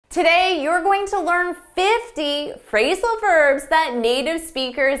Today, you're going to learn 50 phrasal verbs that native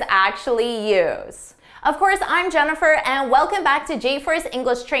speakers actually use. Of course, I'm Jennifer, and welcome back to JForrest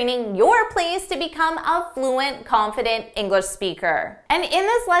English Training, your place to become a fluent, confident English speaker. And in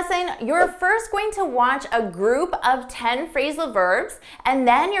this lesson, you're first going to watch a group of 10 phrasal verbs, and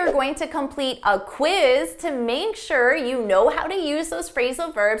then you're going to complete a quiz to make sure you know how to use those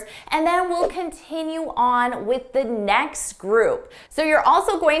phrasal verbs, and then we'll continue on with the next group. So you're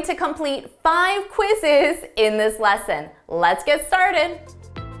also going to complete 5 quizzes in this lesson. Let's get started.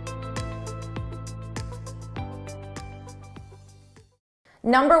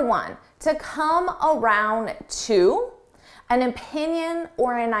 Number 1, to come around to an opinion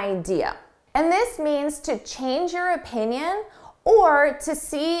or an idea. And this means to change your opinion or to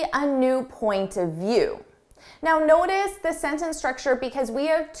see a new point of view. Now notice the sentence structure because we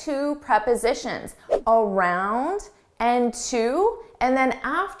have 2 prepositions, around and to, and then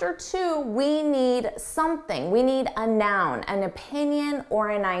after to, we need something. We need a noun, an opinion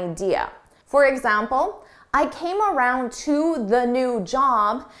or an idea. For example, I came around to the new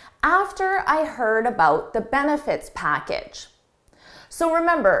job after I heard about the benefits package. So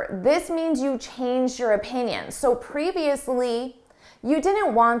remember, this means you changed your opinion. So previously, you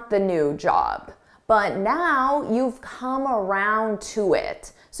didn't want the new job, but now you've come around to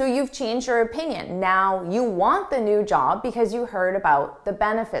it. So you've changed your opinion. Now you want the new job because you heard about the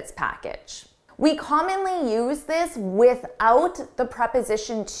benefits package. We commonly use this without the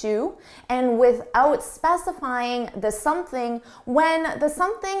preposition to and without specifying the something when the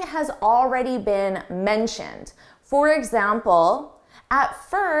something has already been mentioned. For example, at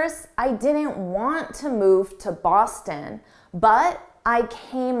first, I didn't want to move to Boston, but I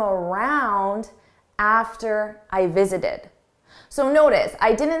came around after I visited. So notice,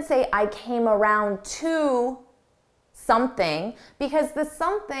 I didn't say I came around to something because the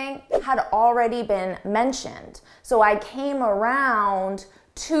something had already been mentioned. So I came around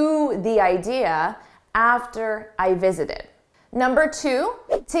to the idea after I visited. Number 2,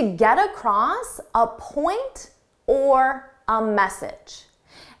 to get across a point or a message.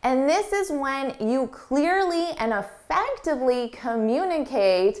 And this is when you clearly and effectively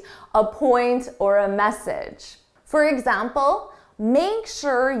communicate a point or a message. For example, make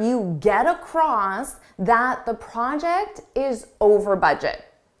sure you get across that the project is over budget.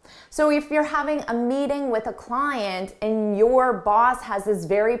 So if you're having a meeting with a client and your boss has this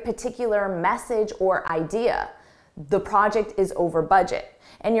very particular message or idea, the project is over budget,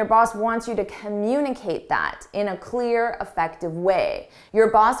 and your boss wants you to communicate that in a clear, effective way.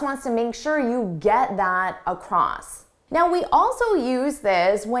 Your boss wants to make sure you get that across. Now, we also use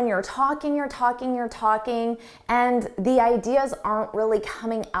this when you're talking, and the ideas aren't really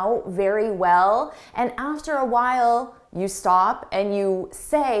coming out very well. And after a while, you stop and you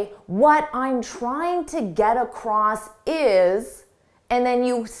say, what I'm trying to get across is, and then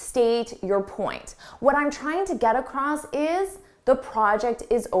you state your point. What I'm trying to get across is the project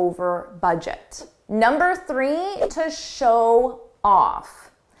is over budget. Number 3, to show off.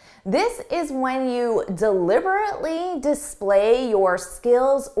 This is when you deliberately display your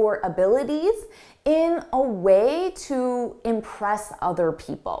skills or abilities in a way to impress other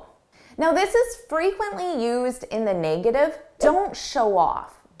people. Now, this is frequently used in the negative. Don't show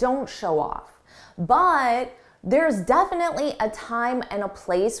off. Don't show off. But there's definitely a time and a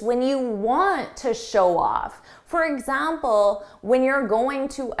place when you want to show off. For example, when you're going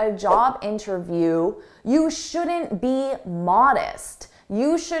to a job interview, you shouldn't be modest.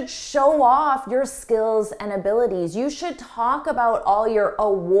 You should show off your skills and abilities. You should talk about all your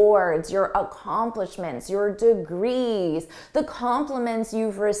awards, your accomplishments, your degrees, the compliments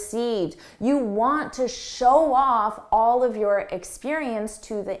you've received. You want to show off all of your experience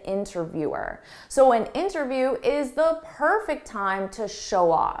to the interviewer. So an interview is the perfect time to show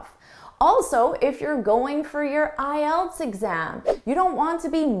off. Also, if you're going for your IELTS exam, you don't want to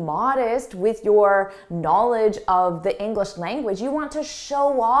be modest with your knowledge of the English language. You want to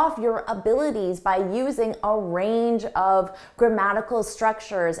show off your abilities by using a range of grammatical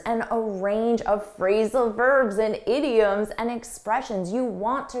structures and a range of phrasal verbs and idioms and expressions. You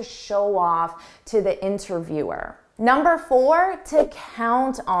want to show off to the interviewer. Number 4, to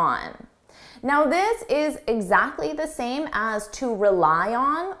count on. Now, this is exactly the same as to rely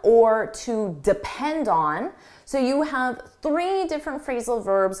on or to depend on. So you have 3 different phrasal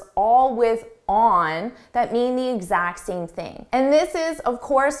verbs, all with on, that mean the exact same thing. And this is, of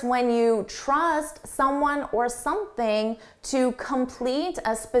course, when you trust someone or something to complete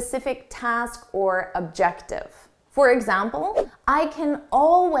a specific task or objective. For example, I can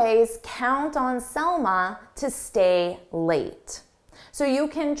always count on Selma to stay late. So you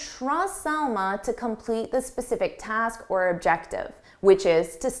can trust Selma to complete the specific task or objective, which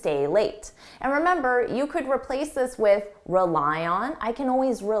is to stay late. And remember, you could replace this with rely on. I can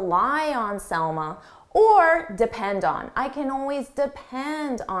always rely on Selma. Or depend on. I can always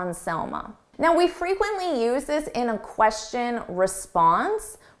depend on Selma. Now, we frequently use this in a question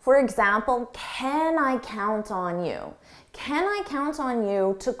response. For example, can I count on you? Can I count on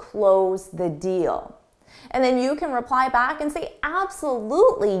you to close the deal? And then you can reply back and say,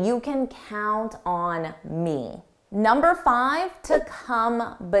 absolutely, you can count on me. Number 5, to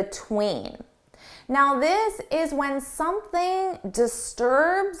come between. Now, this is when something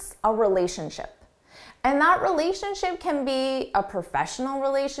disturbs a relationship. And that relationship can be a professional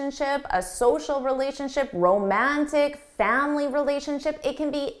relationship, a social relationship, romantic, family relationship. It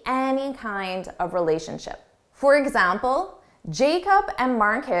can be any kind of relationship. For example, Jacob and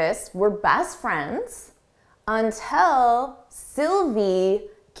Marcus were best friends until Sylvie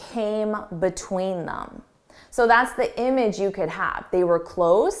came between them. So that's the image you could have. They were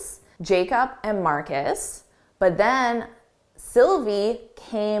close, Jacob and Marcus, but then Sylvie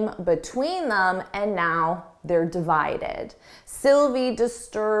came between them and now they're divided. Sylvie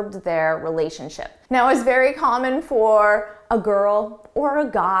disturbed their relationship. Now, it's very common for a girl or a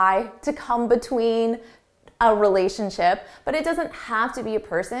guy to come between a relationship, but it doesn't have to be a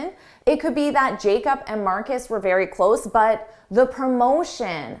person. It could be that Jacob and Marcus were very close, but the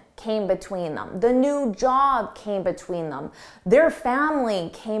promotion came between them. The new job came between them. Their family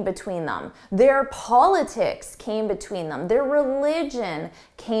came between them. Their politics came between them. Their religion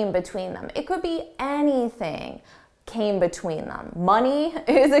came between them. It could be anything came between them. Money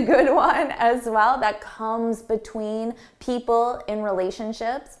is a good one as well that comes between people in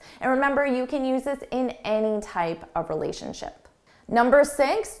relationships. And remember, you can use this in any type of relationship. Number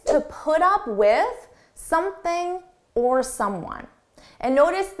 6, to put up with something or someone. And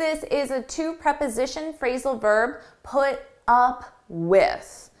notice this is a 2-preposition phrasal verb, put up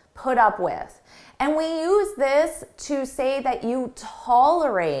with. Put up with. And we use this to say that you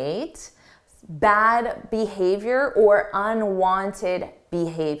tolerate bad behavior or unwanted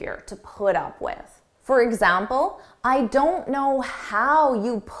behavior, to put up with. For example, I don't know how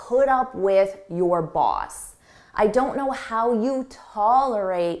you put up with your boss. I don't know how you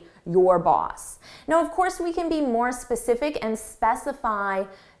tolerate your boss. Now, of course, we can be more specific and specify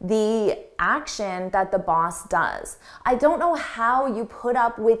the action that the boss does. I don't know how you put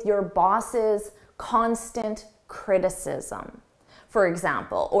up with your boss's constant criticism, for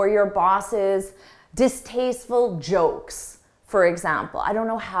example, or your boss's distasteful jokes, for example. I don't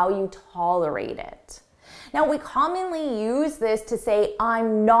know how you tolerate it. Now, we commonly use this to say,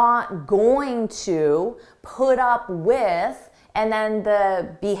 I'm not going to put up with, and then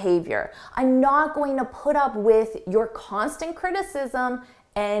the behavior. I'm not going to put up with your constant criticism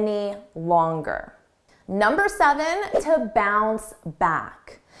any longer. Number 7, to bounce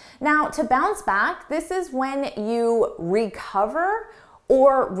back. Now, to bounce back, this is when you recover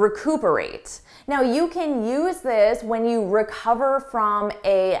or recuperate. Now, you can use this when you recover from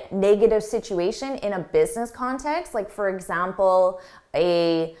a negative situation in a business context, like for example,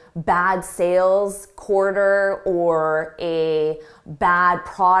 a bad sales quarter or a bad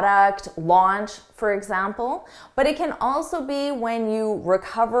product launch, for example. But it can also be when you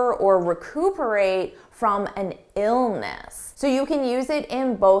recover or recuperate from an illness. So you can use it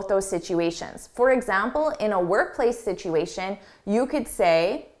in both those situations. For example, in a workplace situation, you could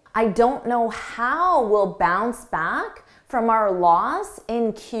say, I don't know how we'll bounce back from our loss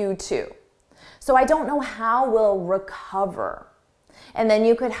in Q2. So I don't know how we'll recover. And then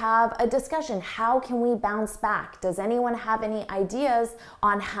you could have a discussion. How can we bounce back? Does anyone have any ideas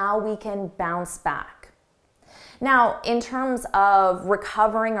on how we can bounce back? Now, in terms of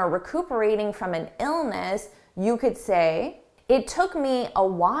recovering or recuperating from an illness, you could say, it took me a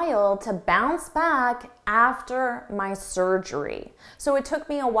while to bounce back after my surgery. So it took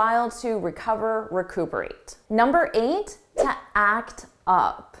me a while to recover, recuperate. Number 8, to act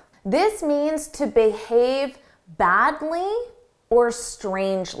up. This means to behave badly or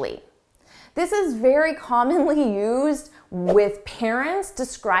strangely. This is very commonly used with parents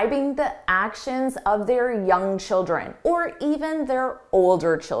describing the actions of their young children or even their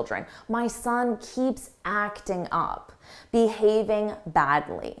older children. My son keeps acting up, behaving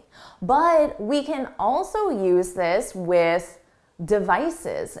badly. But we can also use this with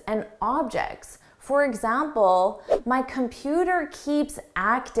devices and objects. For example, my computer keeps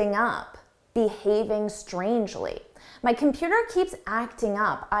acting up, behaving strangely. My computer keeps acting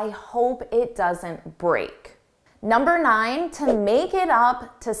up. I hope it doesn't break. Number 9, to make it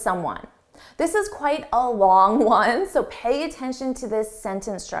up to someone. This is quite a long one, so pay attention to this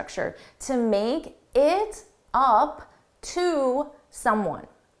sentence structure. To make it up to someone.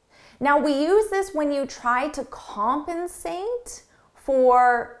 Now, we use this when you try to compensate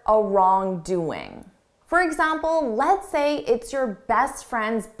for a wrongdoing. For example, let's say it's your best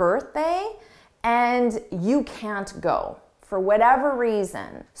friend's birthday and you can't go for whatever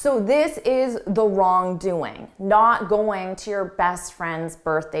reason. So this is the wrongdoing, not going to your best friend's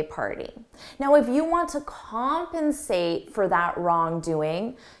birthday party. Now, if you want to compensate for that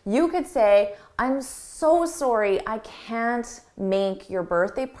wrongdoing, you could say, I'm so sorry, I can't make your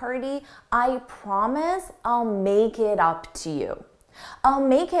birthday party. I promise I'll make it up to you. I'll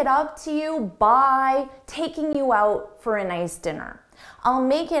make it up to you by taking you out for a nice dinner. I'll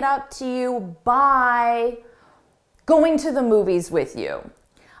make it up to you by going to the movies with you.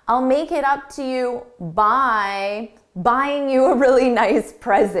 I'll make it up to you by buying you a really nice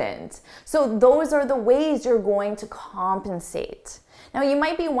present. So those are the ways you're going to compensate. Now you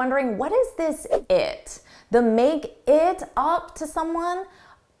might be wondering, what is this it? The make it up to someone?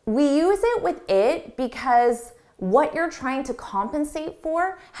 We use it with it because what you're trying to compensate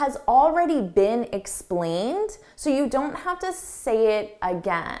for has already been explained, so you don't have to say it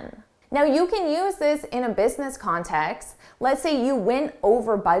again. Now you can use this in a business context. Let's say you went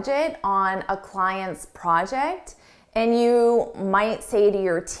over budget on a client's project and you might say to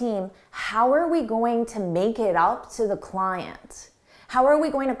your team, how are we going to make it up to the client? How are we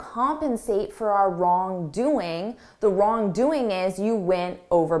going to compensate for our wrongdoing? The wrongdoing is you went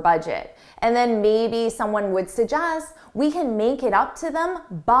over budget. And then maybe someone would suggest we can make it up to them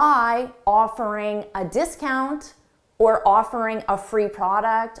by offering a discount or offering a free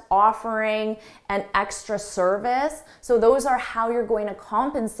product, offering an extra service. So those are how you're going to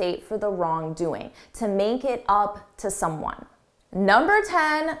compensate for the wrongdoing, to make it up to someone. Number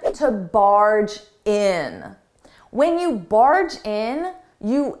 10, to barge in. When you barge in,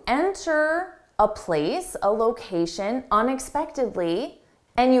 you enter a place, a location, unexpectedly,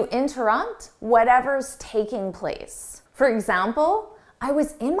 and you interrupt whatever's taking place. For example, I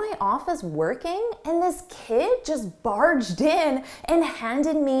was in my office working and this kid just barged in and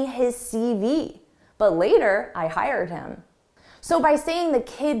handed me his CV. But later, I hired him. So by saying the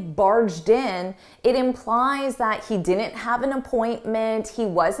kid barged in, it implies that he didn't have an appointment, he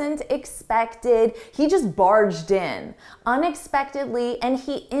wasn't expected, he just barged in unexpectedly and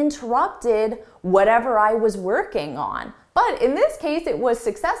he interrupted whatever I was working on. But in this case, it was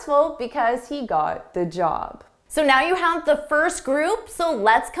successful because he got the job. So now you have the first group, so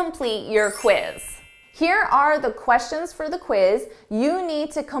let's complete your quiz. Here are the questions for the quiz. You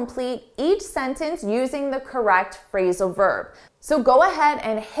need to complete each sentence using the correct phrasal verb. So go ahead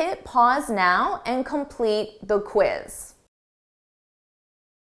and hit pause now and complete the quiz.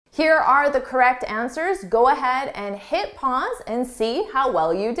 Here are the correct answers. Go ahead and hit pause and see how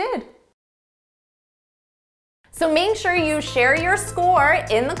well you did. So make sure you share your score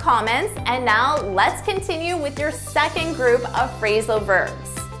in the comments, and now let's continue with your second group of phrasal verbs.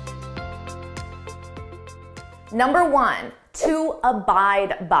 Number 1, to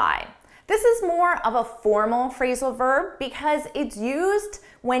abide by. This is more of a formal phrasal verb because it's used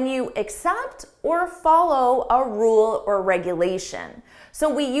when you accept or follow a rule or regulation. So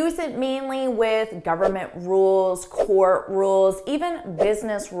we use it mainly with government rules, court rules, even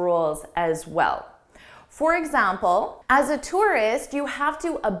business rules as well. For example, as a tourist, you have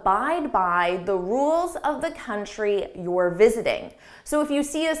to abide by the rules of the country you're visiting. So if you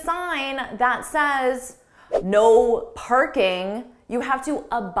see a sign that says no parking, you have to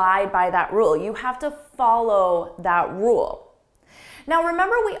abide by that rule. You have to follow that rule. Now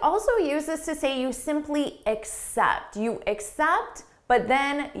remember, we also use this to say you simply accept. You accept, but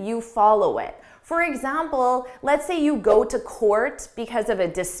then you follow it. For example, let's say you go to court because of a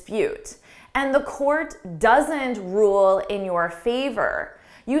dispute, and the court doesn't rule in your favor.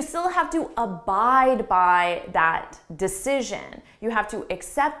 You still have to abide by that decision. You have to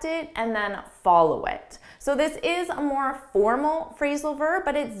accept it and then follow it. So this is a more formal phrasal verb,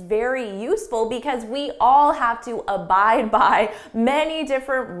 but it's very useful because we all have to abide by many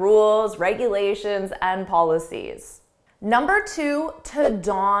different rules, regulations, and policies. Number 2, to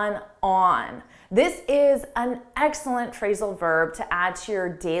dawn on. This is an excellent phrasal verb to add to your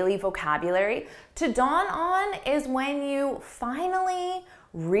daily vocabulary. To dawn on is when you finally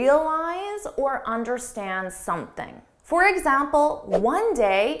realize or understand something. For example, one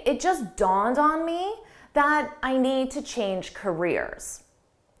day it just dawned on me that I need to change careers.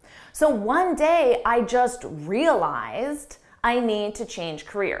 So one day I just realized I need to change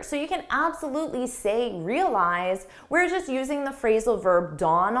career. So you can absolutely say realize. We're just using the phrasal verb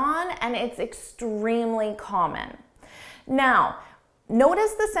dawn on, and it's extremely common. Now,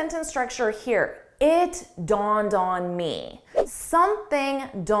 notice the sentence structure here. It dawned on me.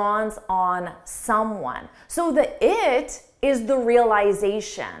 Something dawns on someone. So the it is the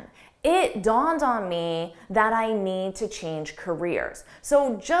realization. It dawned on me that I need to change careers.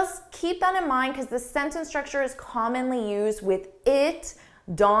 So just keep that in mind because the sentence structure is commonly used with it,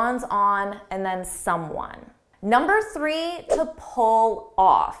 dawns on, and then someone. Number 3, to pull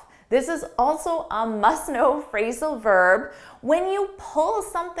off. This is also a must-know phrasal verb. When you pull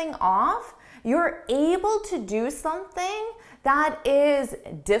something off, you're able to do something that is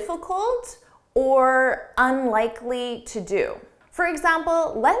difficult or unlikely to do. For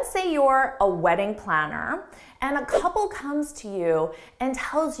example, let's say you're a wedding planner and a couple comes to you and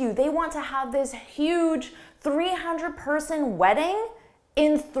tells you they want to have this huge 300-person wedding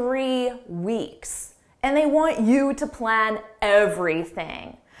in 3 weeks. And they want you to plan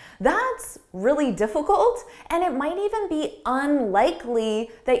everything. That's really difficult, and it might even be unlikely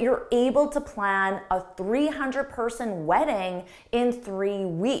that you're able to plan a 300-person wedding in 3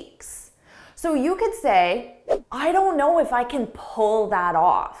 weeks. So you could say, I don't know if I can pull that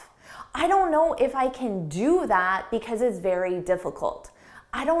off. I don't know if I can do that because it's very difficult.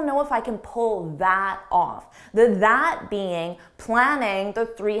 I don't know if I can pull that off. That being planning the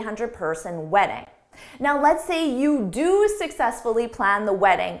 300-person wedding. Now, let's say you do successfully plan the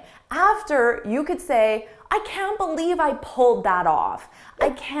wedding. After, you could say, I can't believe I pulled that off.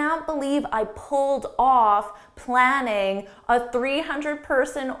 I can't believe I pulled off planning a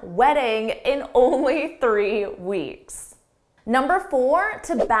 300-person wedding in only 3 weeks. Number 4,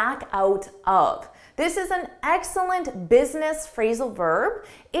 to back out of. This is an excellent business phrasal verb.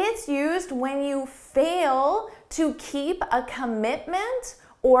 It's used when you fail to keep a commitment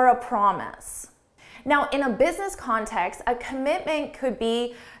or a promise. Now, in a business context, a commitment could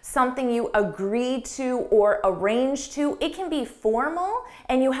be something you agreed to or arranged to. It can be formal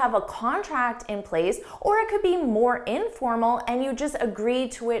and you have a contract in place, or it could be more informal and you just agree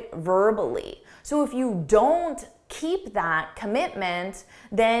to it verbally. So if you don't keep that commitment,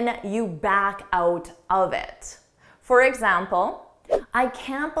 then you back out of it. For example, I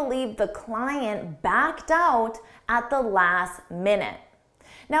can't believe the client backed out at the last minute.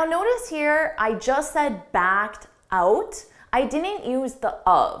 Now notice here, I just said backed out. I didn't use the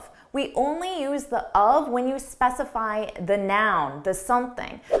of. We only use the of when you specify the noun, the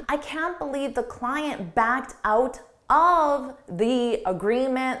something. I can't believe the client backed out of the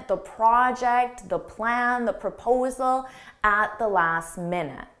agreement, the project, the plan, the proposal at the last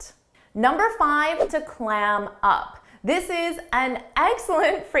minute. Number 5, to clam up. This is an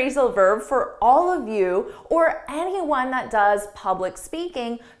excellent phrasal verb for all of you or anyone that does public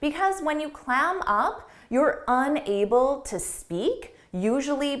speaking, because when you clam up, you're unable to speak,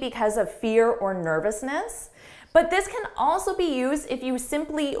 usually because of fear or nervousness. But this can also be used if you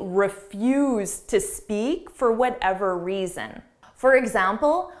simply refuse to speak for whatever reason. For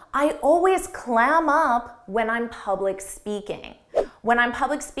example, I always clam up when I'm public speaking. When I'm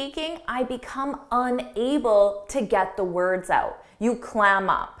public speaking, I become unable to get the words out. You clam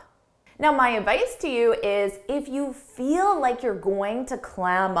up. Now, my advice to you is if you feel like you're going to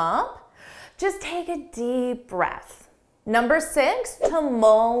clam up, just take a deep breath. Number 6, to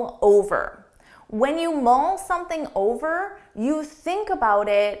mull over. When you mull something over, you think about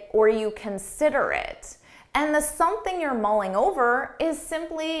it or you consider it. And the something you're mulling over is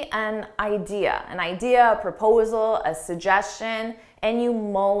simply an idea, a proposal, a suggestion, and you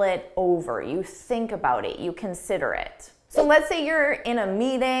mull it over. You think about it, you consider it. So let's say you're in a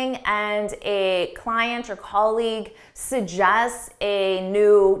meeting and a client or colleague suggests a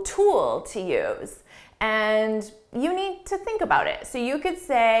new tool to use, and you need to think about it. So you could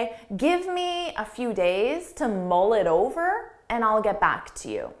say, give me a few days to mull it over and I'll get back to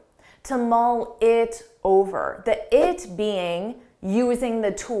you. To mull it over. The it being using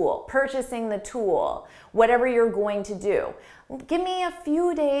the tool, purchasing the tool, whatever you're going to do. Give me a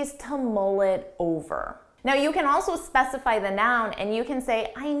few days to mull it over. Now you can also specify the noun and you can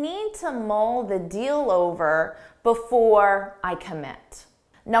say, I need to mull the deal over before I commit.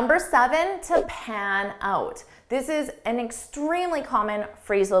 Number 7, to pan out. This is an extremely common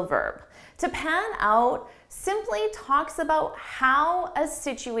phrasal verb. To pan out simply talks about how a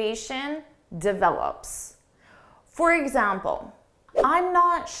situation develops. For example, I'm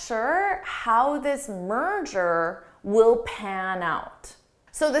not sure how this merger will pan out.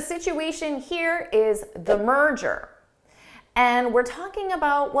 So the situation here is the merger. And we're talking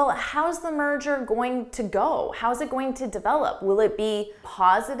about, well, how's the merger going to go? How's it going to develop? Will it be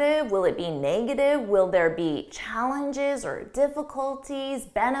positive? Will it be negative? Will there be challenges or difficulties,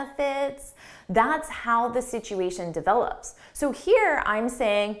 benefits? That's how the situation develops. So here I'm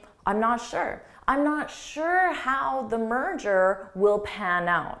saying, I'm not sure. I'm not sure how the merger will pan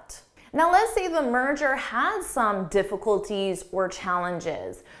out. Now let's say the merger has some difficulties or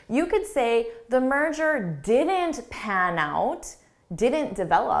challenges. You could say the merger didn't pan out, didn't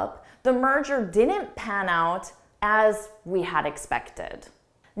develop. The merger didn't pan out as we had expected.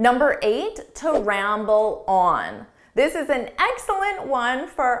 Number 8, to ramble on. This is an excellent one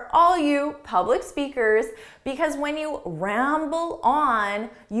for all you public speakers because when you ramble on,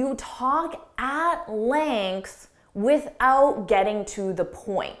 you talk at length without getting to the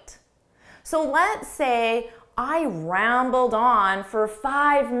point. So let's say I rambled on for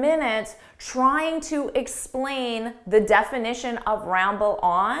 5 minutes trying to explain the definition of ramble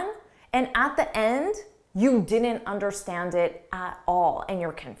on, and at the end, you didn't understand it at all, and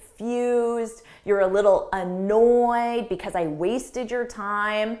you're confused, you're a little annoyed because I wasted your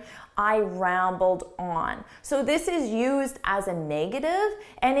time. I rambled on. So this is used as a negative,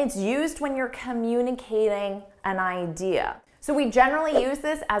 and it's used when you're communicating an idea. So we generally use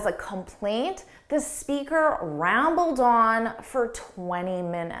this as a complaint. The speaker rambled on for 20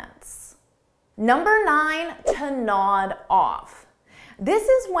 minutes. Number 9, to nod off. This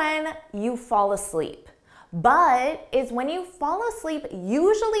is when you fall asleep, but it's when you fall asleep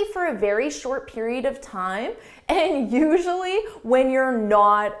usually for a very short period of time and usually when you're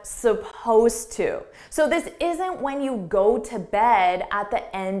not supposed to. So this isn't when you go to bed at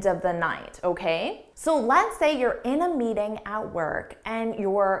the end of the night, okay? So let's say you're in a meeting at work and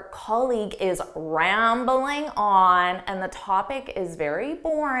your colleague is rambling on and the topic is very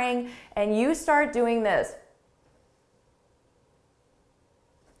boring and you start doing this.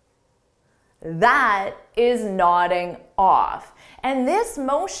 That is nodding off. And this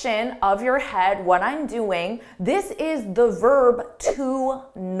motion of your head, what I'm doing, this is the verb to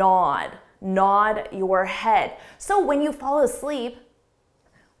nod. Nod your head. So when you fall asleep,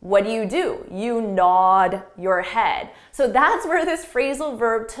 what do? You nod your head. So that's where this phrasal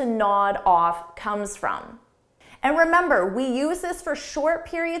verb to nod off comes from. And remember, we use this for short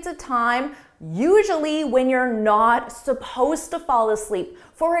periods of time, usually when you're not supposed to fall asleep.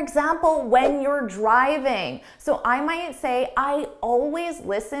 For example, when you're driving. So I might say, I always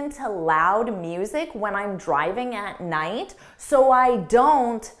listen to loud music when I'm driving at night, so I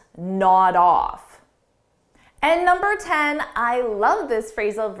don't nod off. And number 10, I love this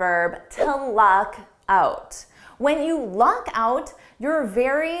phrasal verb, to luck out. When you luck out, you're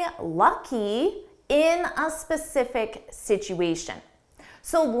very lucky in a specific situation.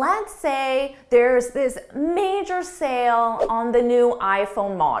 So let's say there's this major sale on the new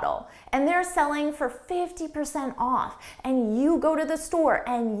iPhone model and they're selling for 50% off and you go to the store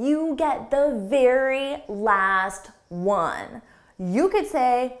and you get the very last one. You could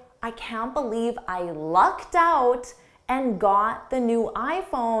say, I can't believe I lucked out and got the new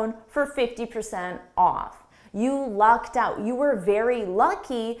iPhone for 50% off. You lucked out. You were very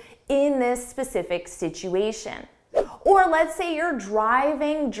lucky in this specific situation. Or let's say you're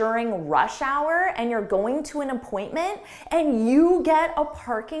driving during rush hour and you're going to an appointment and you get a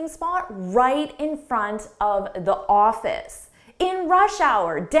parking spot right in front of the office. In rush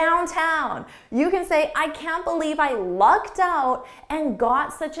hour, downtown, you can say, I can't believe I lucked out and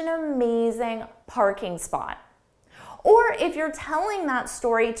got such an amazing parking spot. Or if you're telling that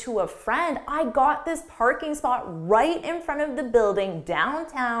story to a friend, I got this parking spot right in front of the building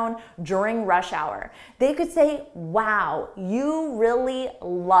downtown during rush hour. They could say, wow, you really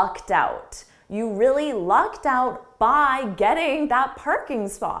lucked out. You really lucked out by getting that parking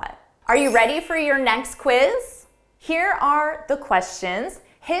spot. Are you ready for your next quiz? Here are the questions.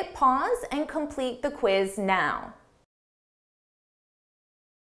 Hit pause and complete the quiz now.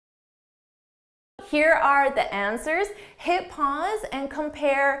 Here are the answers. Hit pause and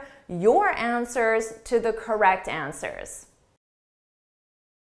compare your answers to the correct answers.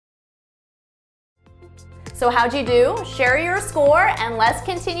 So how'd you do? Share your score and let's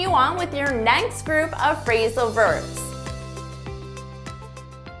continue on with your next group of phrasal verbs.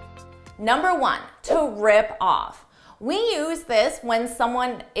 Number 1, to rip off. We use this when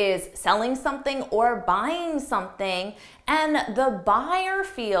someone is selling something or buying something and the buyer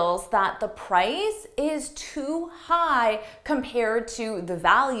feels that the price is too high compared to the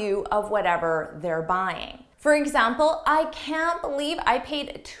value of whatever they're buying. For example, I can't believe I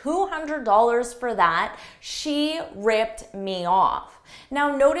paid $200 for that. She ripped me off.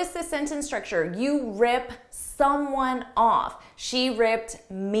 Now notice the sentence structure. You rip someone off. She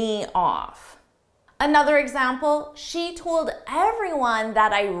ripped me off. Another example, she told everyone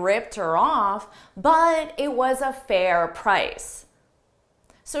that I ripped her off, but it was a fair price.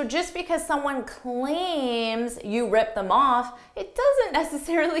 So just because someone claims you ripped them off, it doesn't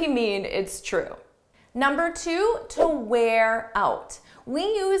necessarily mean it's true. Number 2, to wear out. We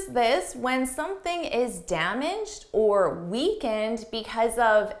use this when something is damaged or weakened because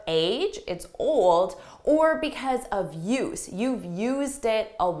of age, it's old, or because of use. You've used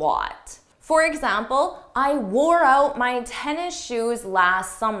it a lot. For example, I wore out my tennis shoes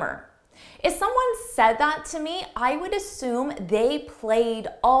last summer. If someone said that to me, I would assume they played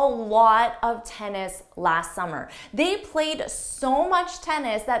a lot of tennis last summer. They played so much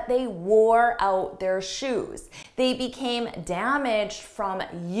tennis that they wore out their shoes. They became damaged from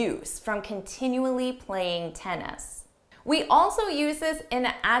use, from continually playing tennis. We also use this in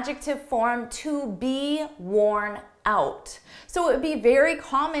an adjective form, to be worn out. So it would be very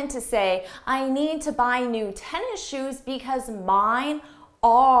common to say, I need to buy new tennis shoes because mine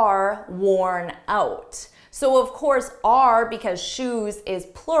are worn out. So of course are, because shoes is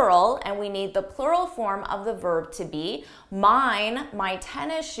plural and we need the plural form of the verb to be. Mine, my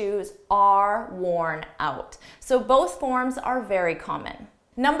tennis shoes are worn out. So both forms are very common.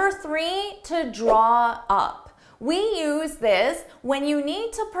 Number 3, to draw up. We use this when you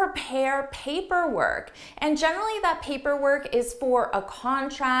need to prepare paperwork, and generally that paperwork is for a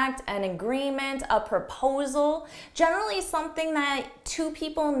contract, an agreement, a proposal, generally something that 2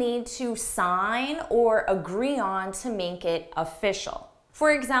 people need to sign or agree on to make it official.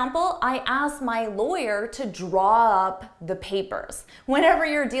 For example, I asked my lawyer to draw up the papers. Whenever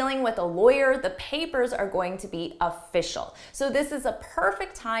you're dealing with a lawyer, the papers are going to be official. So this is a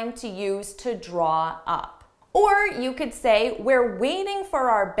perfect time to use to draw up. Or you could say, we're waiting for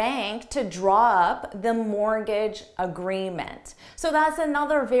our bank to draw up the mortgage agreement. So that's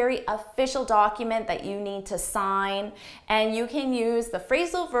another very official document that you need to sign, and you can use the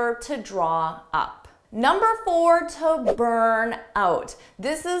phrasal verb to draw up. Number 4, to burn out.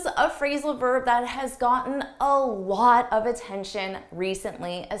 This is a phrasal verb that has gotten a lot of attention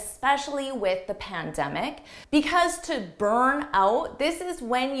recently, especially with the pandemic, because to burn out, this is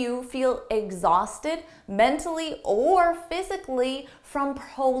when you feel exhausted mentally or physically from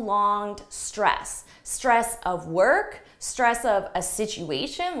prolonged stress. Stress of work, stress of a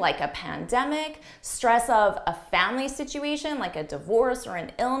situation like a pandemic, stress of a family situation like a divorce or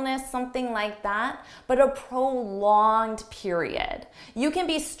an illness, something like that, but a prolonged period. You can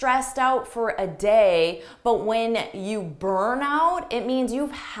be stressed out for a day, but when you burn out, it means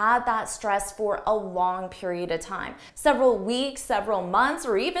you've had that stress for a long period of time, several weeks, several months,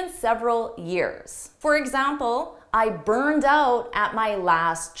 or even several years. For example, I burned out at my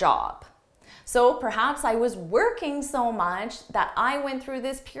last job. So perhaps I was working so much that I went through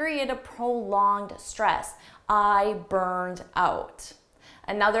this period of prolonged stress. I burned out.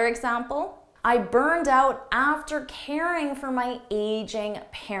 Another example, I burned out after caring for my aging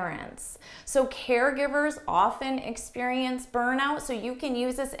parents. So caregivers often experience burnout, so you can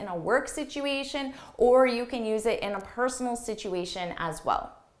use this in a work situation or you can use it in a personal situation as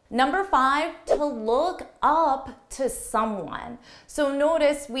well. Number 5, to look up to someone. So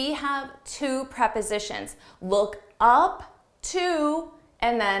notice we have 2 prepositions, look up to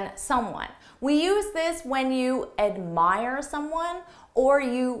and then someone. We use this when you admire someone or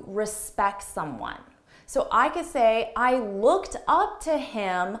you respect someone. So I could say, I looked up to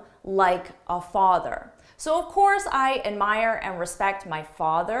him like a father. So of course I admire and respect my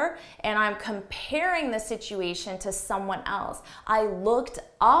father, and I'm comparing the situation to someone else. I looked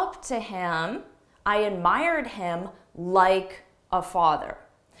up to him, I admired him like a father.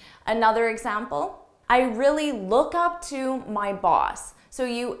 Another example, I really look up to my boss. So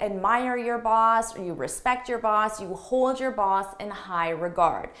you admire your boss, or you respect your boss, you hold your boss in high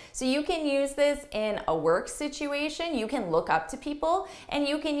regard. So you can use this in a work situation, you can look up to people, and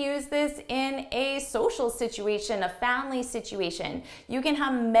you can use this in a social situation, a family situation. You can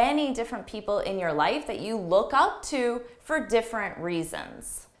have many different people in your life that you look up to for different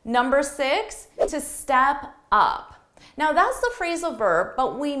reasons. Number 6, to step up. Now that's the phrasal verb,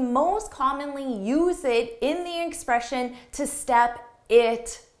 but we most commonly use it in the expression to step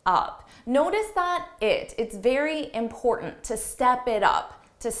it up. Notice that it's very important to step it up,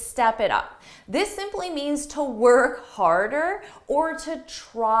 to step it up. This simply means to work harder or to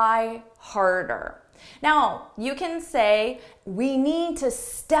try harder. Now, you can say, we need to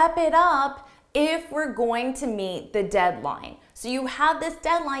step it up if we're going to meet the deadline. So you have this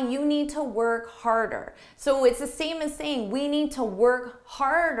deadline, you need to work harder. So it's the same as saying we need to work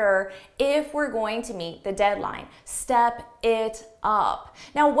harder if we're going to meet the deadline. Step it up.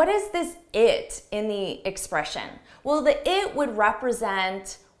 Now, what is this it in the expression? Well, the it would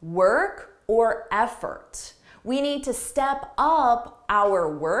represent work or effort. We need to step up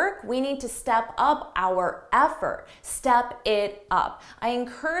our work. We need to step up our effort. Step it up. I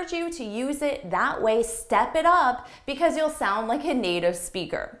encourage you to use it that way, step it up, because you'll sound like a native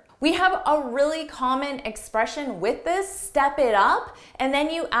speaker. We have a really common expression with this, step it up, and then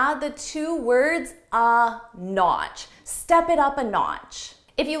you add the two words, a notch. Step it up a notch.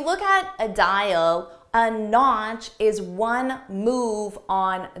 If you look at a dial, a notch is one move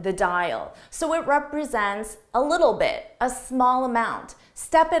on the dial. So it represents a little bit, a small amount.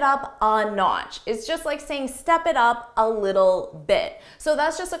 Step it up a notch. It's just like saying step it up a little bit. So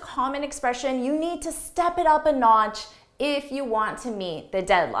that's just a common expression. You need to step it up a notch if you want to meet the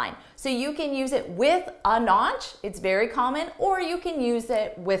deadline. So you can use it with a notch, it's very common, or you can use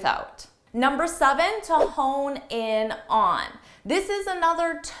it without. Number 7, to hone in on. This is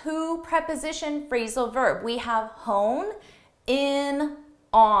another two preposition phrasal verb. We have hone in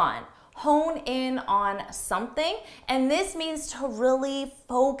on. Hone in on something, and this means to really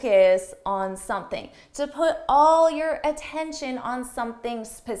focus on something, to put all your attention on something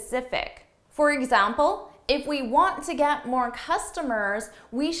specific. For example, if we want to get more customers,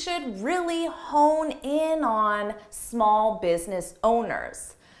 we should really hone in on small business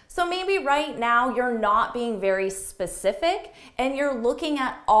owners. So maybe right now you're not being very specific and you're looking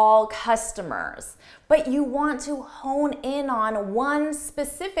at all customers, but you want to hone in on one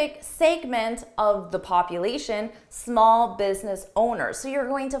specific segment of the population, small business owners. So you're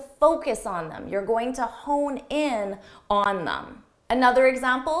going to focus on them. You're going to hone in on them. Another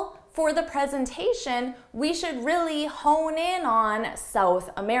example, for the presentation, we should really hone in on South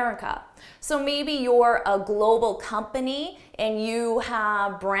America. So maybe you're a global company and you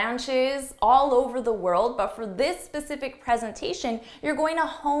have branches all over the world, but for this specific presentation, you're going to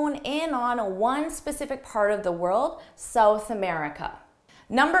hone in on one specific part of the world, South America.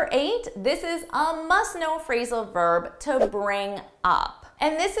 Number 8, this is a must-know phrasal verb, to bring up.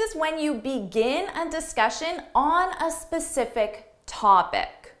 And this is when you begin a discussion on a specific topic.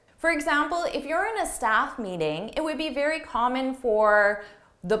 For example, if you're in a staff meeting, it would be very common for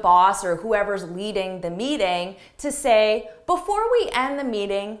the boss or whoever's leading the meeting to say, before we end the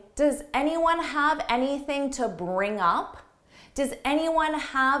meeting, does anyone have anything to bring up? Does anyone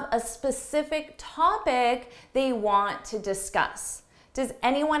have a specific topic they want to discuss? Does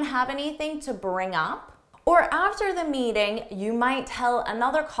anyone have anything to bring up? Or after the meeting, you might tell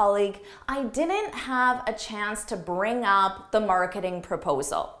another colleague, I didn't have a chance to bring up the marketing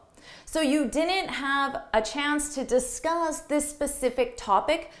proposal. So you didn't have a chance to discuss this specific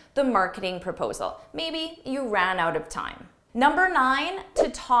topic, the marketing proposal. Maybe you ran out of time. Number 9, to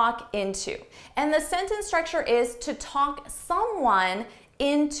talk into. And the sentence structure is to talk someone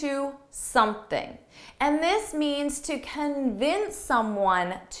into something. And this means to convince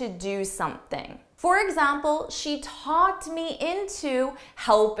someone to do something. For example, she talked me into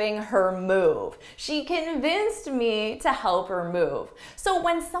helping her move. She convinced me to help her move. So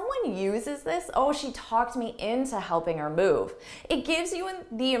when someone uses this, oh, she talked me into helping her move, it gives you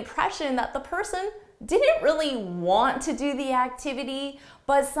the impression that the person didn't really want to do the activity,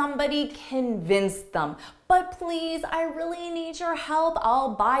 but somebody convinced them. But please, I really need your help.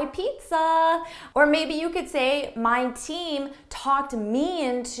 I'll buy pizza. Or maybe you could say, my team talked me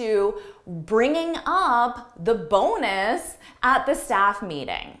into bringing up the bonus at the staff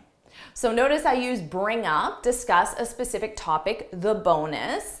meeting. So notice I use bring up, discuss a specific topic, the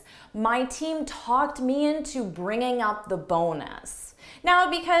bonus. My team talked me into bringing up the bonus.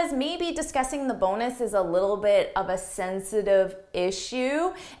 Now, because maybe discussing the bonus is a little bit of a sensitive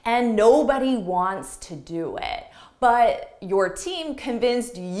issue and nobody wants to do it, but your team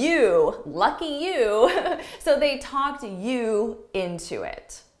convinced you, lucky you, so they talked you into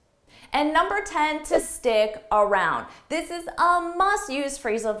it. And number 10, to stick around. This is a must-use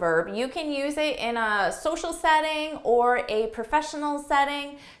phrasal verb. You can use it in a social setting or a professional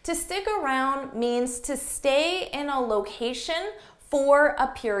setting. To stick around means to stay in a location for a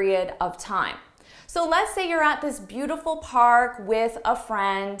period of time. So let's say you're at this beautiful park with a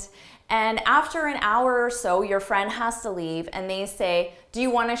friend, and after an hour or so, your friend has to leave, and they say, do you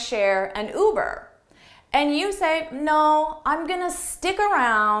want to share an Uber? And you say, no, I'm gonna stick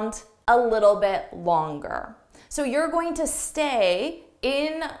around a little bit longer. So you're going to stay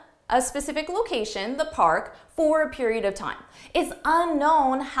in a specific location, the park, for a period of time. It's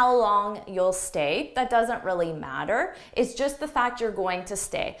unknown how long you'll stay. That doesn't really matter. It's just the fact you're going to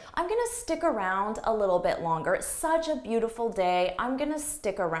stay. I'm gonna stick around a little bit longer. It's such a beautiful day. I'm gonna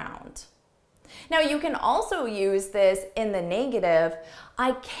stick around. Now you can also use this in the negative.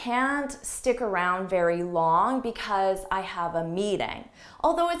 I can't stick around very long because I have a meeting.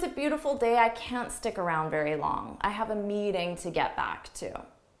 Although it's a beautiful day, I can't stick around very long. I have a meeting to get back to.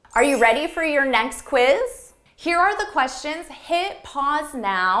 Are you ready for your next quiz? Here are the questions. Hit pause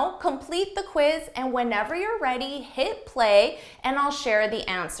now, complete the quiz, and whenever you're ready, hit play and I'll share the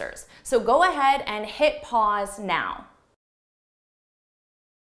answers. So go ahead and hit pause now.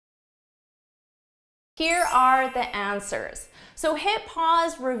 Here are the answers. So hit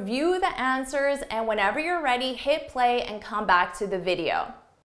pause, review the answers, and whenever you're ready, hit play and come back to the video.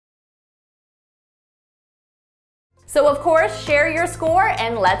 So of course, share your score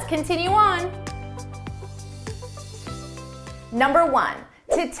and let's continue on. Number 1,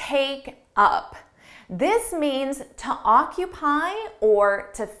 to take up. This means to occupy or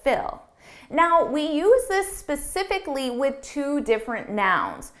to fill. Now, we use this specifically with 2 different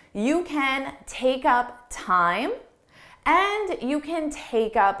nouns. You can take up time and you can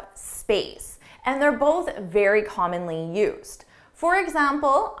take up space, and they're both very commonly used. For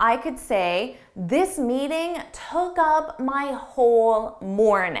example, I could say, this meeting took up my whole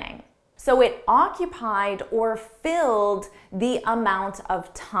morning. So it occupied or filled the amount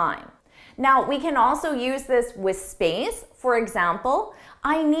of time. Now, we can also use this with space. For example,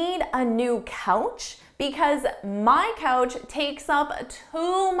 I need a new couch because my couch takes up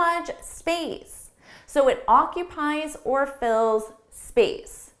too much space. So it occupies or fills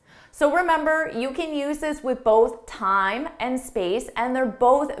space. So remember, you can use this with both time and space, and they're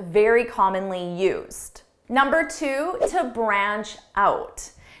both very commonly used. Number 2, to branch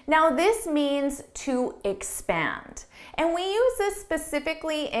out. Now this means to expand, and we use this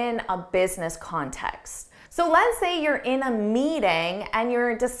specifically in a business context. So let's say you're in a meeting and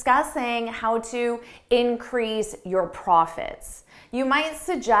you're discussing how to increase your profits. You might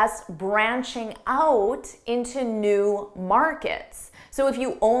suggest branching out into new markets. So if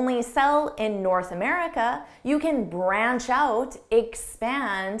you only sell in North America, you can branch out,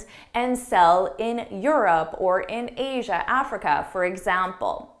 expand, and sell in Europe or in Asia, Africa, for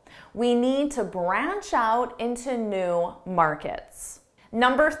example. We need to branch out into new markets.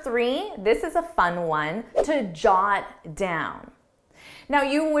 Number 3, this is a fun one, to jot down. Now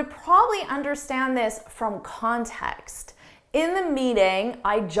you would probably understand this from context. In the meeting,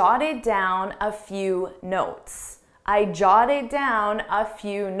 I jotted down a few notes. I jotted down a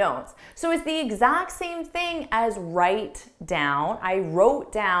few notes. So it's the exact same thing as write down. I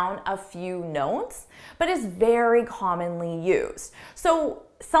wrote down a few notes, but it's very commonly used. So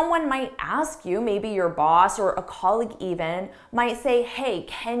someone might ask you, maybe your boss or a colleague even, might say, hey,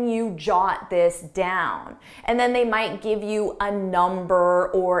 can you jot this down? And then they might give you a number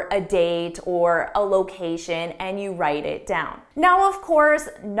or a date or a location and you write it down. Now, of course,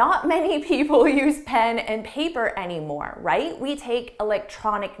 not many people use pen and paper anymore, right? We take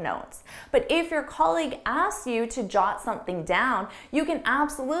electronic notes. But if your colleague asks you to jot something down, you can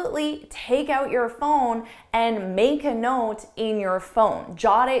absolutely take out your phone and make a note in your phone.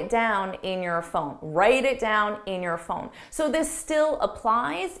 Jot it down in your phone. Write it down in your phone. So this still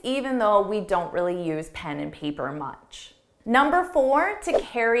applies even though we don't really use pen and paper much. Number 4, to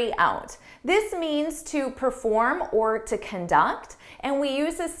carry out. This means to perform or to conduct, and we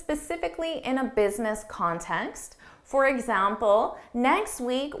use this specifically in a business context. For example, next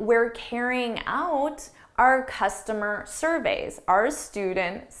week we're carrying out our customer surveys, our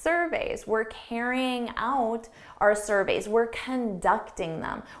student surveys. We're carrying out our surveys. We're conducting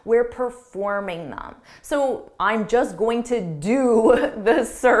them. We're performing them. So I'm just going to do the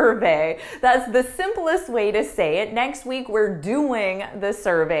survey. That's the simplest way to say it. Next week we're doing the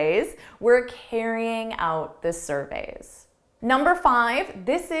surveys. We're carrying out the surveys. Number 5,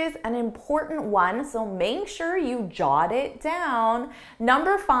 this is an important one, so make sure you jot it down.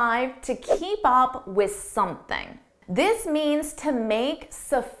 Number 5, to keep up with something. This means to make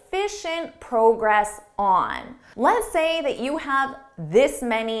sufficient progress on. Let's say that you have this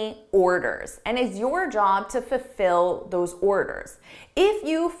many orders and it's your job to fulfill those orders. If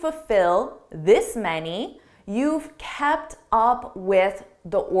you fulfill this many, you've kept up with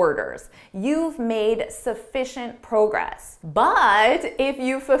the orders. You've made sufficient progress. But if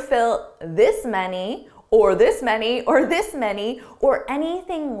you fulfill this many, or this many, or this many, or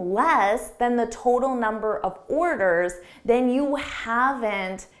anything less than the total number of orders, then you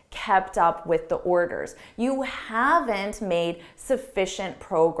haven't kept up with the orders. You haven't made sufficient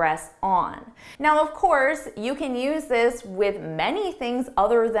progress on. Now, of course, you can use this with many things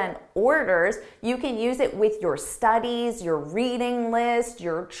other than orders. You can use it with your studies, your reading list,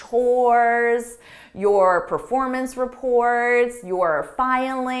 your chores, your performance reports, your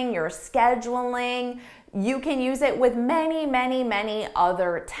filing, your scheduling. You can use it with many, many, many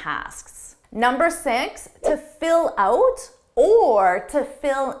other tasks. Number 6, to fill out or to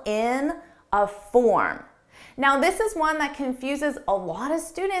fill in a form. Now, this is one that confuses a lot of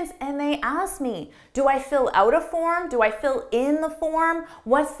students, and they ask me, do I fill out a form? Do I fill in the form?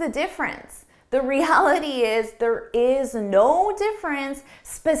 What's the difference? The reality is there is no difference,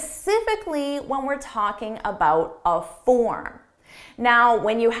 specifically when we're talking about a form. Now,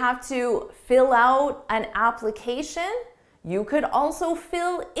 when you have to fill out an application, you could also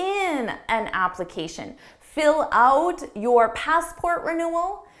fill in an application. Fill out your passport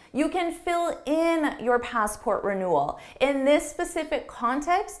renewal. You can fill in your passport renewal. In this specific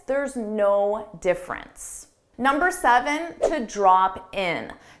context, there's no difference. Number 7, to drop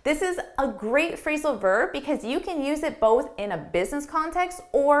in. This is a great phrasal verb because you can use it both in a business context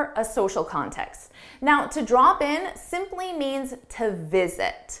or a social context. Now, to drop in simply means to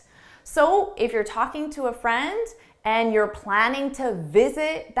visit. So if you're talking to a friend and you're planning to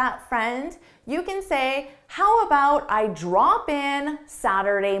visit that friend, you can say, how about I drop in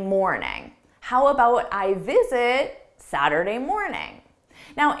Saturday morning? How about I visit Saturday morning?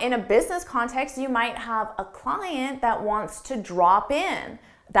 Now, in a business context, you might have a client that wants to drop in,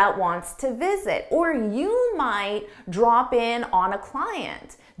 that wants to visit, or you might drop in on a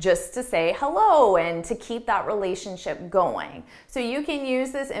client just to say hello and to keep that relationship going. So you can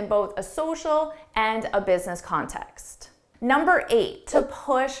use this in both a social and a business context. Number 8, to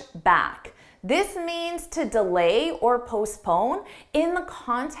push back. This means to delay or postpone in the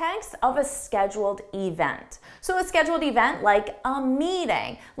context of a scheduled event. So a scheduled event like a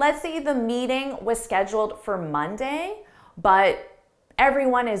meeting. Let's say the meeting was scheduled for Monday, but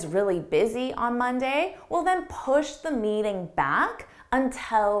everyone is really busy on Monday. Well, then push the meeting back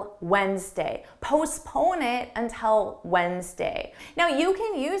until Wednesday. Postpone it until Wednesday. Now, you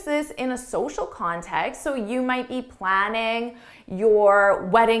can use this in a social context. So you might be planning your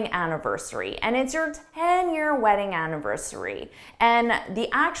wedding anniversary, and it's your 10-year wedding anniversary. And the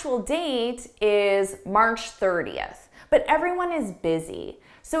actual date is March 30th, but everyone is busy.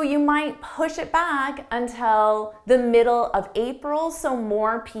 So you might push it back until the middle of April so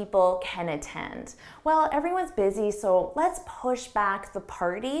more people can attend. Well, everyone's busy, so let's push back the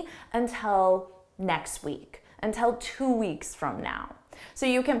party until next week, until 2 weeks from now. So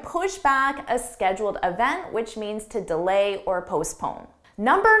you can push back a scheduled event, which means to delay or postpone.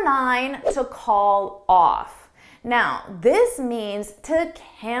 Number 9, to call off. Now, this means to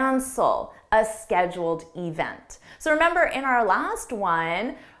cancel a scheduled event. So remember in our last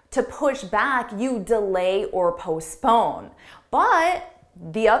one, to push back, you delay or postpone. But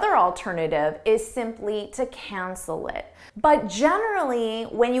the other alternative is simply to cancel it. But generally,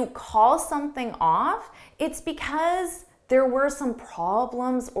 when you call something off, it's because there were some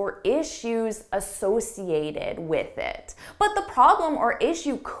problems or issues associated with it. But the problem or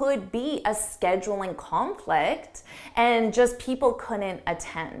issue could be a scheduling conflict and just people couldn't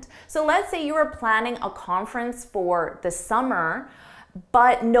attend. So let's say you were planning a conference for the summer,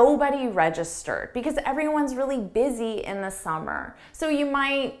 but nobody registered because everyone's really busy in the summer. So you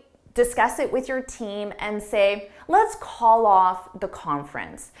might discuss it with your team and say, let's call off the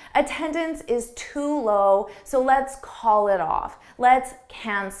conference. Attendance is too low, so let's call it off. Let's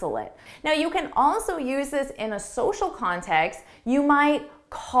cancel it. Now, you can also use this in a social context. You might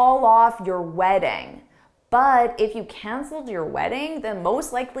call off your wedding. But if you canceled your wedding, then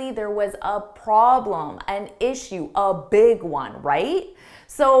most likely there was a problem, an issue, a big one, right?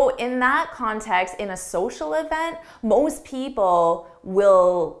 So in that context, in a social event, most people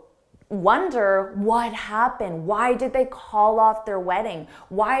will wonder what happened. Why did they call off their wedding?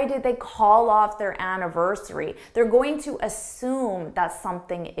 Why did they call off their anniversary? They're going to assume that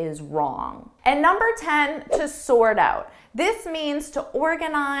something is wrong. And number 10, to sort out. This means to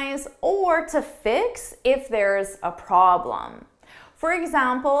organize or to fix if there's a problem. For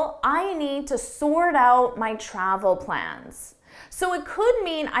example, I need to sort out my travel plans. So it could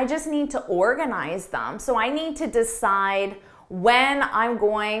mean I just need to organize them. So I need to decide when I'm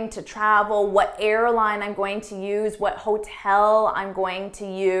going to travel, what airline I'm going to use, what hotel I'm going to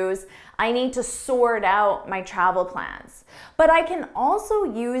use. I need to sort out my travel plans. But I can also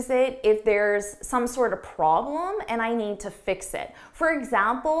use it if there's some sort of problem and I need to fix it. For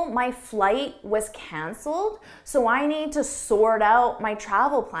example, my flight was canceled, so I need to sort out my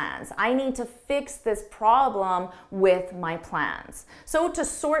travel plans. I need to fix this problem with my plans. So to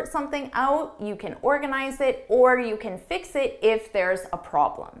sort something out, you can organize it or you can fix it if there's a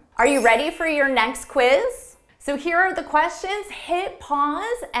problem. Are you ready for your next quiz? So here are the questions. Hit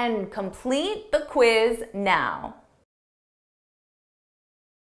pause and complete the quiz now.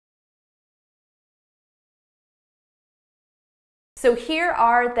 So here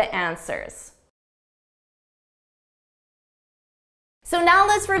are the answers. So now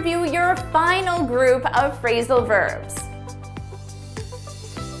let's review your final group of phrasal verbs.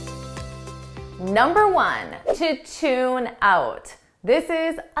 Number 1, to tune out. This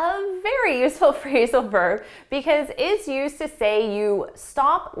is a very useful phrasal verb because it's used to say you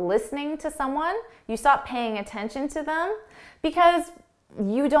stop listening to someone, you stop paying attention to them because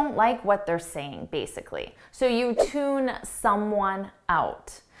you don't like what they're saying, basically. So you tune someone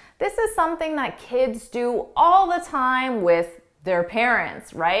out. This is something that kids do all the time with their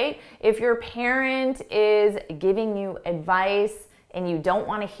parents, right? If your parent is giving you advice and you don't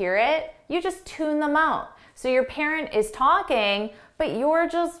want to hear it, you just tune them out. So your parent is talking, but you're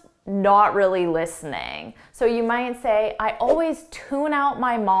just not really listening. So you might say, I always tune out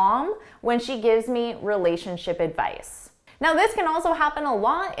my mom when she gives me relationship advice. Now, this can also happen a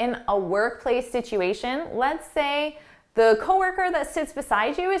lot in a workplace situation. Let's say the coworker that sits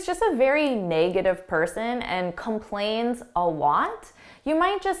beside you is just a very negative person and complains a lot. You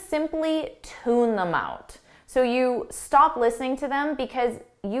might just simply tune them out. So you stop listening to them because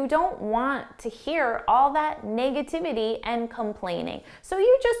you don't want to hear all that negativity and complaining. So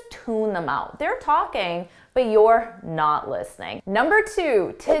you just tune them out. They're talking, but you're not listening. Number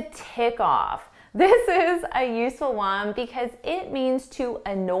 2, to tick off. This is a useful one because it means to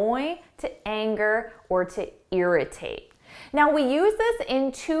annoy, to anger, or to irritate. Now we use this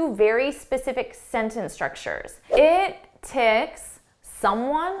in 2 very specific sentence structures. It ticks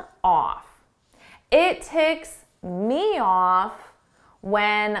someone off. It ticks me off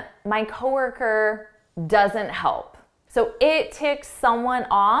when my coworker doesn't help. So it ticks someone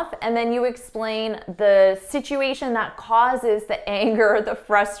off, and then you explain the situation that causes the anger, the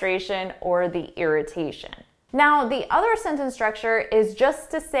frustration, or the irritation. Now, the other sentence structure is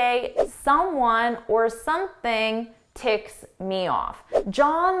just to say someone or something ticks me off.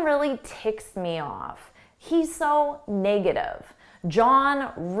 John really ticks me off. He's so negative.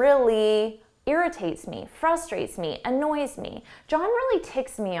 John really irritates me, frustrates me, annoys me. John really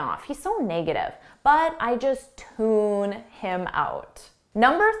ticks me off. He's so negative, but I just tune him out.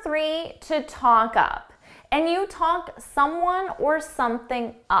 Number 3, to talk up. And you talk someone or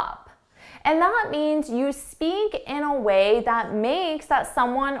something up. And that means you speak in a way that makes that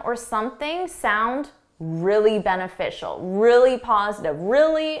someone or something sound really beneficial, really positive,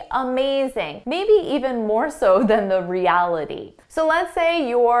 really amazing, maybe even more so than the reality. So let's say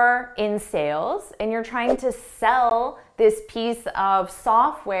you're in sales and you're trying to sell this piece of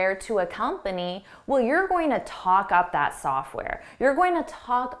software to a company. Well, you're going to talk up that software. You're going to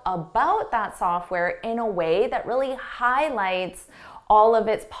talk about that software in a way that really highlights all of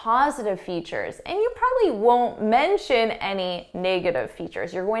its positive features. And you probably won't mention any negative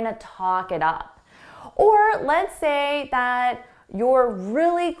features. You're going to talk it up. Or let's say that your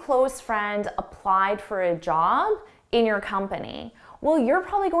really close friend applied for a job in your company. Well, you're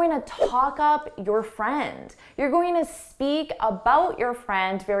probably going to talk up your friend. You're going to speak about your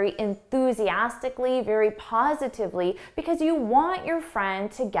friend very enthusiastically, very positively, because you want your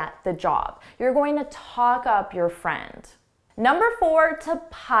friend to get the job. You're going to talk up your friend. Number 4, to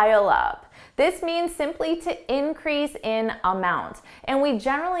pile up. This means simply to increase in amount. And we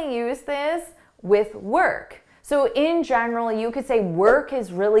generally use this with work. So in general, you could say work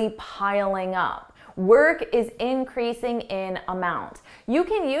is really piling up. Work is increasing in amount. You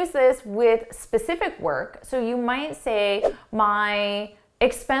can use this with specific work. So you might say, my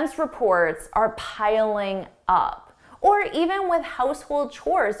expense reports are piling up. Or even with household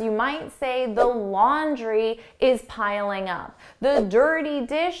chores, you might say the laundry is piling up. The dirty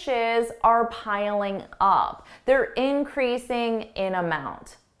dishes are piling up. They're increasing in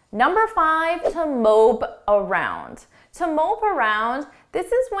amount. Number 5, to mope around. To mope around, this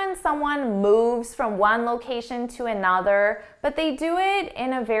is when someone moves from one location to another, but they do it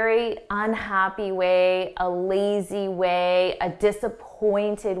in a very unhappy way, a lazy way, a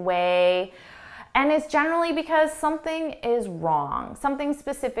disappointed way. And it's generally because something is wrong. Something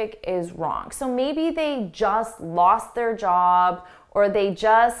specific is wrong. So maybe they just lost their job, or they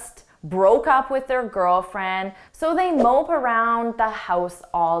just broke up with their girlfriend, so they mope around the house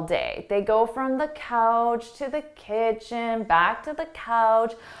all day. They go from the couch to the kitchen, back to the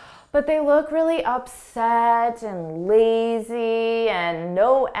couch, but they look really upset and lazy and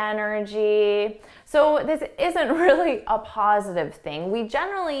no energy. So this isn't really a positive thing. We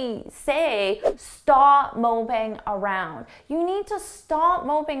generally say, stop moping around. You need to stop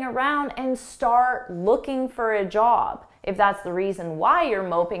moping around and start looking for a job. If that's the reason why you're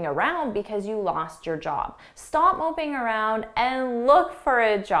moping around because you lost your job. Stop moping around and look for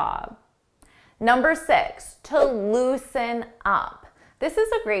a job. Number 6, to loosen up. This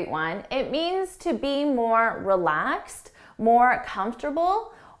is a great one. It means to be more relaxed, more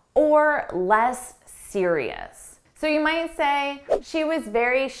comfortable, or less serious. So you might say, she was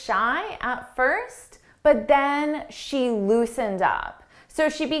very shy at first, but then she loosened up. So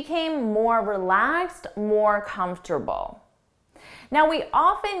she became more relaxed, more comfortable. Now we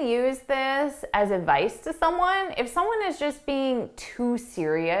often use this as advice to someone. If someone is just being too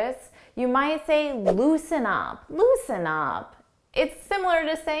serious, you might say, loosen up, loosen up. It's similar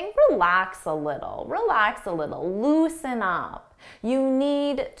to saying, relax a little, loosen up. You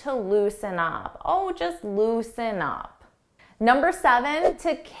need to loosen up. Oh, just loosen up. Number 7,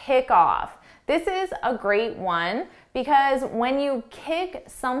 to kick off. This is a great one because when you kick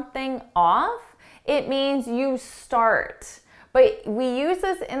something off, it means you start. But we use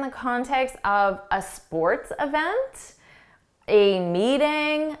this in the context of a sports event, a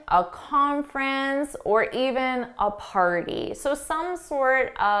meeting, a conference, or even a party. So some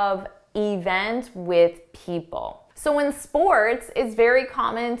sort of event with people. So in sports, it's very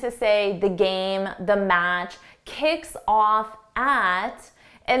common to say the game, the match kicks off at,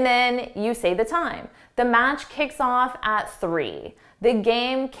 and then you say the time. The match kicks off at 3. The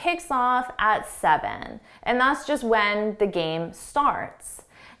game kicks off at 7. And that's just when the game starts.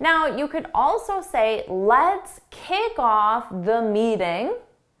 Now, you could also say, let's kick off the meeting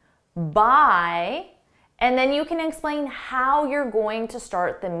by, and then you can explain how you're going to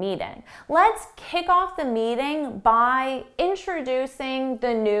start the meeting. Let's kick off the meeting by introducing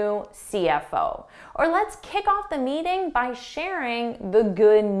the new CFO. Or let's kick off the meeting by sharing the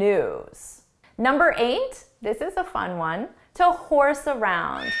good news. Number 8, this is a fun one, to horse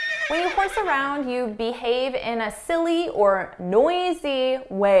around. When you horse around, you behave in a silly or noisy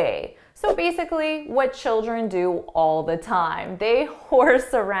way. So basically what children do all the time. They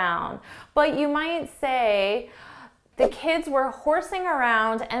horse around. But you might say, the kids were horsing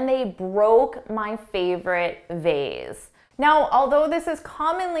around and they broke my favorite vase. Now, although this is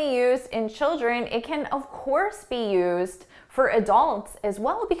commonly used in children, it can of course be used for adults as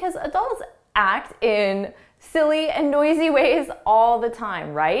well, because adults act in silly and noisy ways all the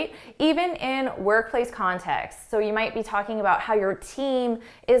time, right? Even in workplace contexts. So you might be talking about how your team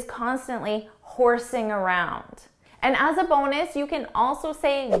is constantly horsing around. And as a bonus, you can also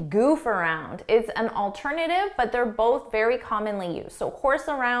say goof around. It's an alternative, but they're both very commonly used. So horse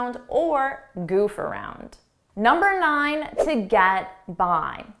around or goof around. Number 9, to get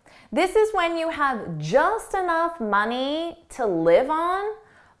by. This is when you have just enough money to live on,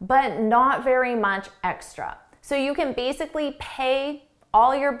 but not very much extra. So you can basically pay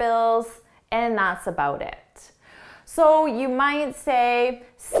all your bills and that's about it. So you might say,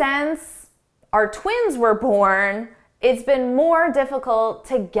 since our twins were born, it's been more difficult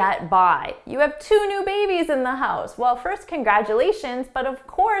to get by. You have 2 new babies in the house. Well, first, congratulations, but of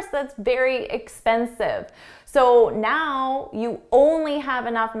course that's very expensive. So now you only have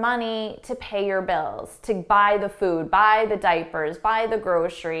enough money to pay your bills, to buy the food, buy the diapers, buy the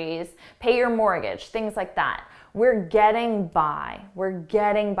groceries, pay your mortgage, things like that. We're getting by. We're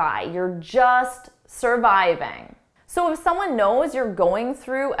getting by. You're just surviving. So if someone knows you're going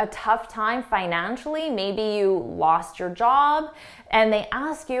through a tough time financially, maybe you lost your job, and they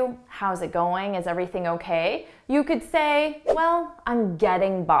ask you, how's it going? Is everything okay? You could say, well, I'm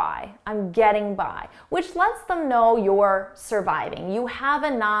getting by. I'm getting by, which lets them know you're surviving. You have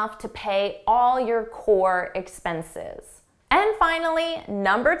enough to pay all your core expenses. And finally,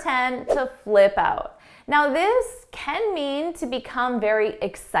 number 10, to flip out. Now this can mean to become very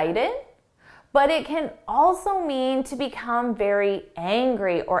excited, but it can also mean to become very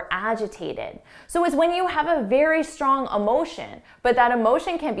angry or agitated. So it's when you have a very strong emotion, but that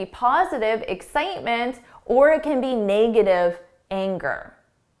emotion can be positive, excitement, or it can be negative, anger.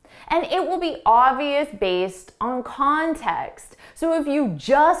 And it will be obvious based on context. So if you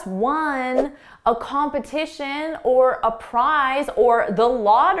just won a competition or a prize or the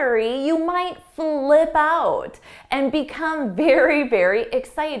lottery, you might flip out and become very, very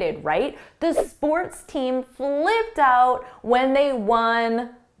excited, right? The sports team flipped out when they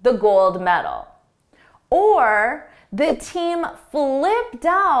won the gold medal. Or the team flipped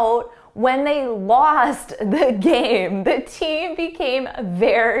out when they lost the game. The team became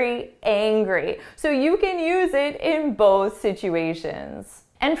very angry. So you can use it in both situations.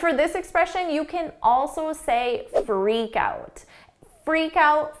 And for this expression, you can also say freak out. Freak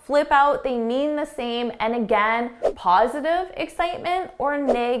out, flip out, they mean the same. And again, positive excitement or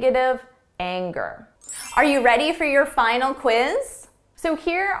negative anger. Are you ready for your final quiz? So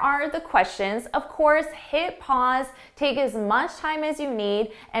here are the questions. Of course, hit pause, take as much time as you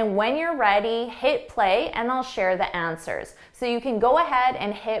need, and when you're ready, hit play and I'll share the answers. So you can go ahead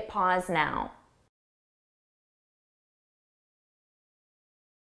and hit pause now.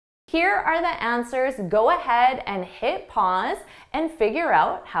 Here are the answers. Go ahead and hit pause and figure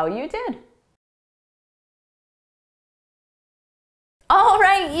out how you did. All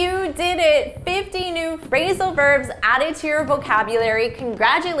right, you did it. 50 new phrasal verbs added to your vocabulary.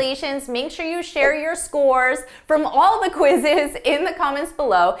 Congratulations. Make sure you share your scores from all the quizzes in the comments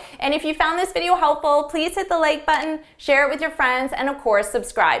below. And if you found this video helpful, please hit the like button, share it with your friends, and of course,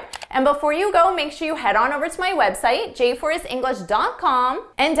 subscribe. And before you go, make sure you head on over to my website, JForrestEnglish.com,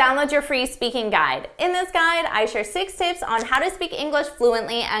 and download your free speaking guide. In this guide, I share 6 tips on how to speak English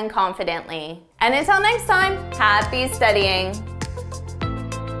fluently and confidently. And until next time, happy studying.